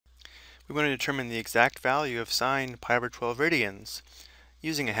We want to determine the exact value of sine pi over 12 radians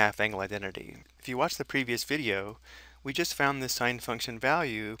using a half-angle identity. If you watched the previous video, we just found the sine function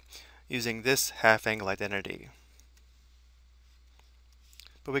value using this half-angle identity.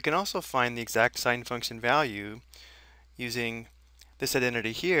 But we can also find the exact sine function value using this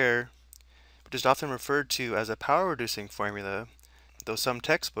identity here, which is often referred to as a power-reducing formula, though some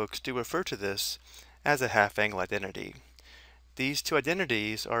textbooks do refer to this as a half-angle identity. These two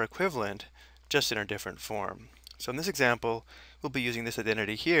identities are equivalent, just in a different form. So in this example, we'll be using this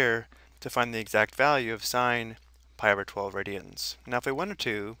identity here to find the exact value of sine pi over 12 radians. Now if we wanted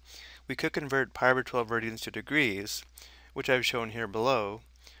to, we could convert pi over 12 radians to degrees, which I've shown here below.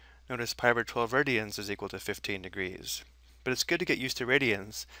 Notice pi over 12 radians is equal to 15 degrees. But it's good to get used to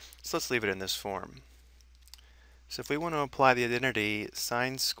radians, so let's leave it in this form. So if we want to apply the identity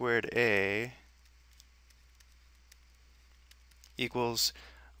sine squared A equals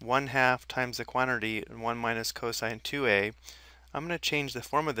 1/2 times the quantity 1 minus cosine 2a, I'm going to change the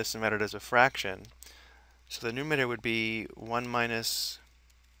form of this and write it as a fraction. So the numerator would be 1 minus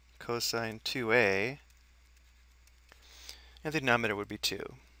cosine 2a, and the denominator would be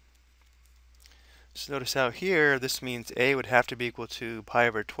 2. So notice out here, this means a would have to be equal to pi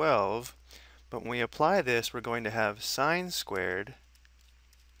over 12, but when we apply this, we're going to have sine squared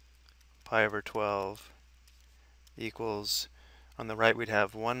pi over 12 equals, on the right we'd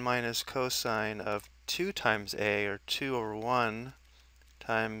have 1 minus cosine of 2 times a, or 2 over 1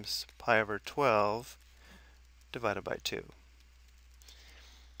 times pi over 12 divided by 2.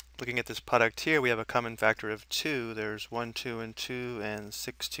 Looking at this product here, we have a common factor of 2. There's 1, 2, and 2, and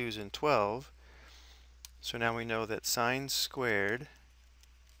 6 2's and 12. So now we know that sine squared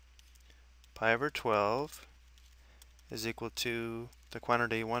pi over 12 is equal to the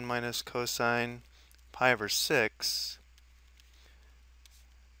quantity 1 minus cosine pi over 6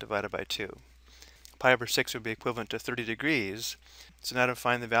 divided by 2. Pi over 6 would be equivalent to 30 degrees. So now to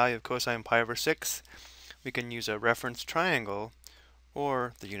find the value of cosine pi over 6, we can use a reference triangle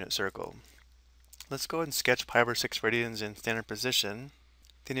or the unit circle. Let's go ahead and sketch pi over 6 radians in standard position.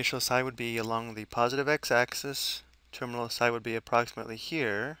 The initial side would be along the positive x-axis. Terminal side would be approximately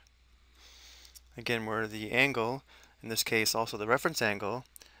here. Again, where the angle, in this case also the reference angle,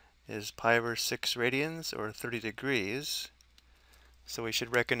 is pi over 6 radians, or 30 degrees. So we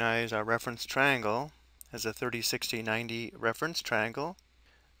should recognize our reference triangle as a 30, 60, 90 reference triangle.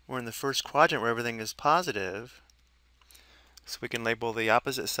 We're in the first quadrant where everything is positive, so we can label the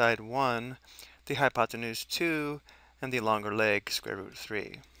opposite side 1, the hypotenuse 2, and the longer leg square root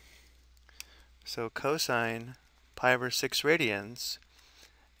 3. So cosine pi over 6 radians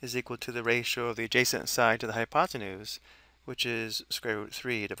is equal to the ratio of the adjacent side to the hypotenuse, which is square root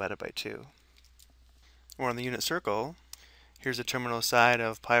 3 divided by 2. Or on the unit circle, here's the terminal side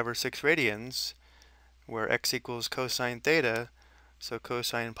of pi over 6 radians, where x equals cosine theta, so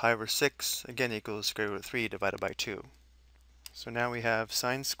cosine pi over 6 again equals square root 3 divided by 2. So now we have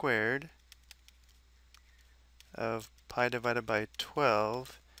sine squared of pi divided by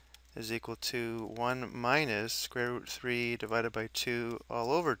 12 is equal to 1 minus square root 3 divided by 2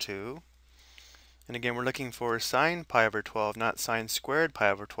 all over 2. And again, we're looking for sine pi over 12, not sine squared pi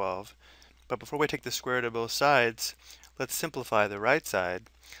over 12. But before we take the square root of both sides, let's simplify the right side.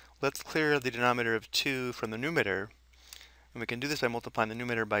 Let's clear the denominator of 2 from the numerator. And we can do this by multiplying the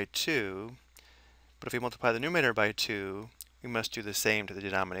numerator by 2. But if we multiply the numerator by 2, we must do the same to the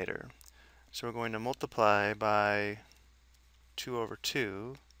denominator. So we're going to multiply by 2 over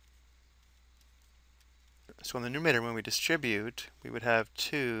 2. So in the numerator, when we distribute, we would have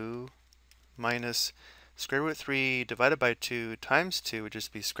 2 minus square root 3 divided by 2 times 2 would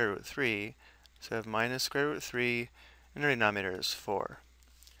just be square root 3. So we have minus square root 3, and our denominator is 4.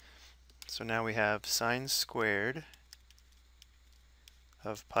 So now we have sine squared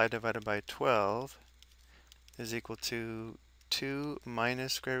of pi divided by 12 is equal to 2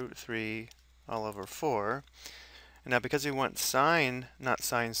 minus square root 3 all over 4. And now because we want sine, not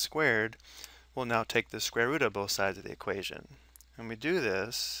sine squared, we'll now take the square root of both sides of the equation. When we do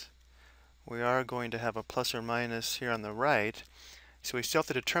this, we are going to have a plus or minus here on the right. So we still have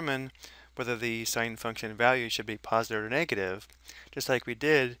to determine whether the sine function value should be positive or negative, just like we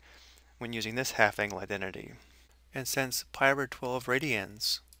did when using this half-angle identity. And since pi over 12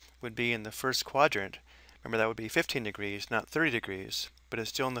 radians would be in the first quadrant, remember that would be 15 degrees, not 30 degrees, but it's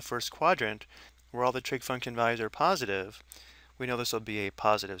still in the first quadrant where all the trig function values are positive, we know this will be a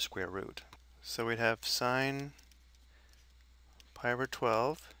positive square root. So we'd have sine pi over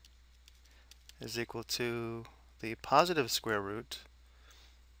 12 is equal to the positive square root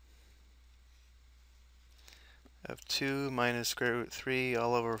of 2 minus square root 3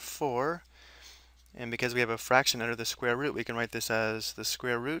 all over 4. And because we have a fraction under the square root, we can write this as the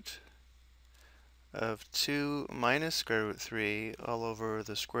square root of 2 minus square root 3 all over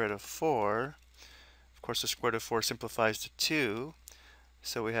the square root of 4. Of course, the square root of 4 simplifies to 2.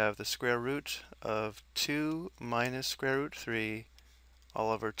 So we have the square root of 2 minus square root 3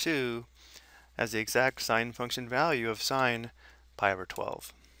 all over 2 as the exact sine function value of sine pi over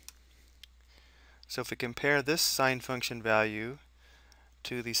 12. So if we compare this sine function value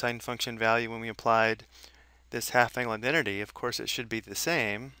to the sine function value when we applied this half angle identity, of course it should be the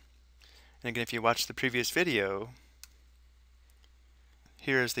same. And again, if you watch the previous video,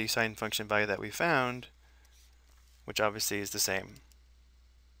 here is the sine function value that we found, which obviously is the same.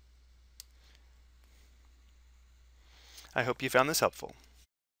 I hope you found this helpful.